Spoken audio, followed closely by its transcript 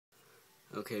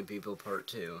Okay, people, part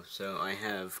two. So I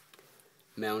have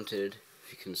mounted,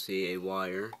 if you can see, a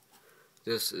wire.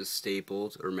 This is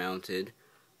stapled or mounted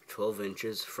 12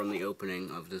 inches from the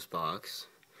opening of this box.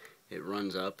 It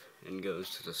runs up and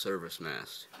goes to the service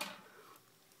mast.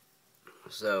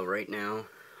 So right now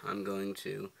I'm going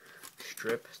to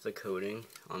strip the coating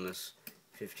on this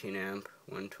 15 amp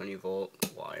 120 volt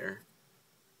wire.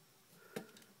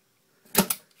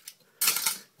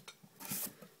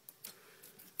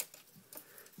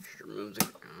 Just remove the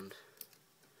ground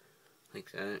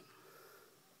like that.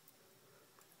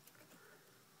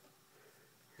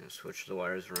 And switch the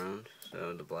wires around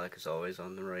so the black is always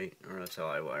on the right, or that's how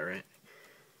I wire it.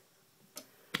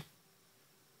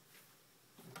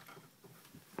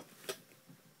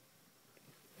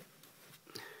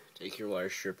 Take your wire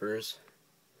strippers,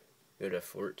 go to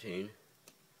 14,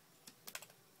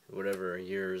 whatever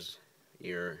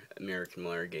your American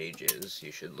wire gauge is,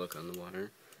 you should look on the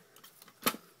wire.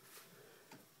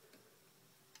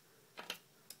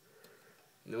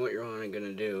 Now what you're going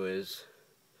to do is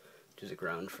do the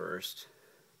ground first.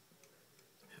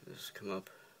 Have this come up,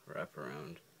 wrap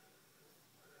around.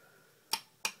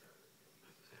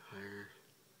 Wire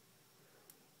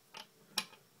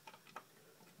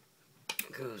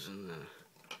goes in the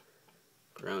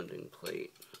grounding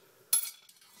plate.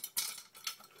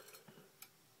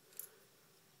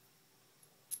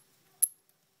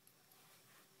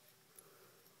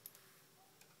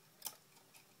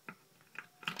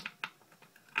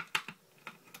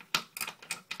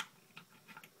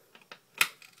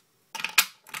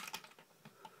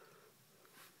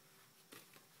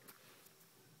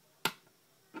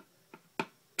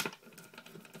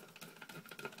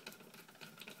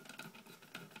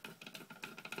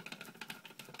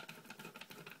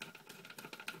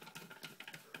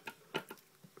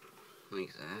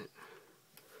 Like that.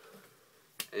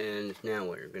 And now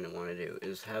what you're going to want to do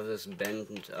is have this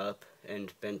bent up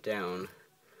and bent down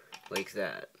like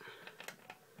that.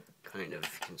 Kind of,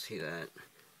 if you can see that.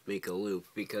 Make a loop,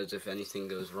 because if anything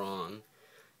goes wrong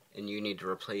and you need to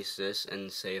replace this, and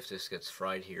say if this gets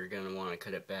fried here, you're going to want to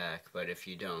cut it back, but if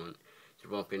you don't, there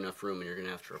won't be enough room and you're going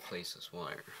to have to replace this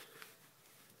wire.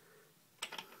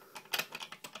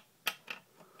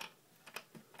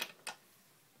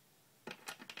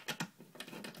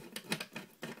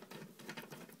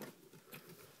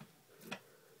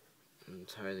 And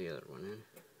tie the other one in.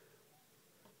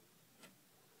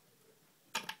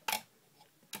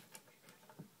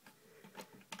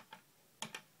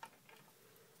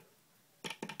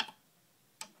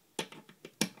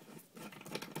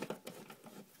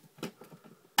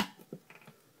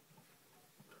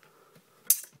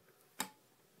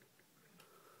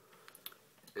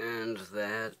 And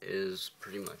that is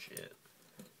pretty much it.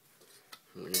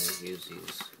 I'm going to use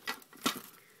these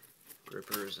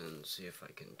grippers and see if I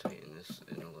can tighten this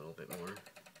in a little bit more.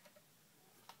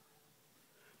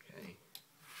 Okay.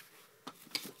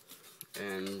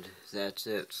 And that's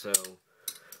it. So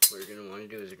what you're going to want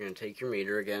to do is you're going to take your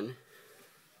meter again,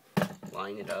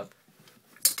 line it up,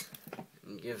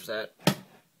 and give that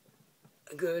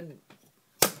a good,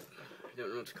 I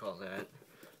don't know what to call that,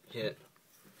 hit,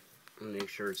 and make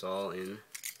sure it's all in.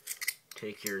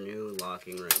 Take your new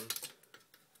locking ring,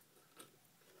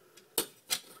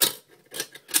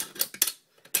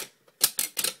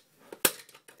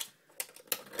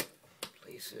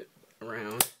 place it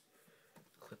around,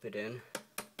 clip it in,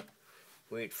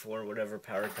 wait for whatever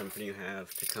power company you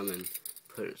have to come and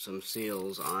put some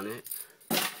seals on it,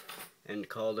 and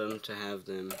call them to have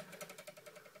them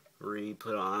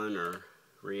re-put on or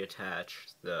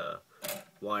reattach the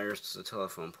wires to the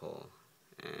telephone pole.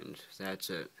 And that's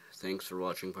it. Thanks for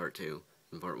watching part 2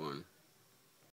 and part 1.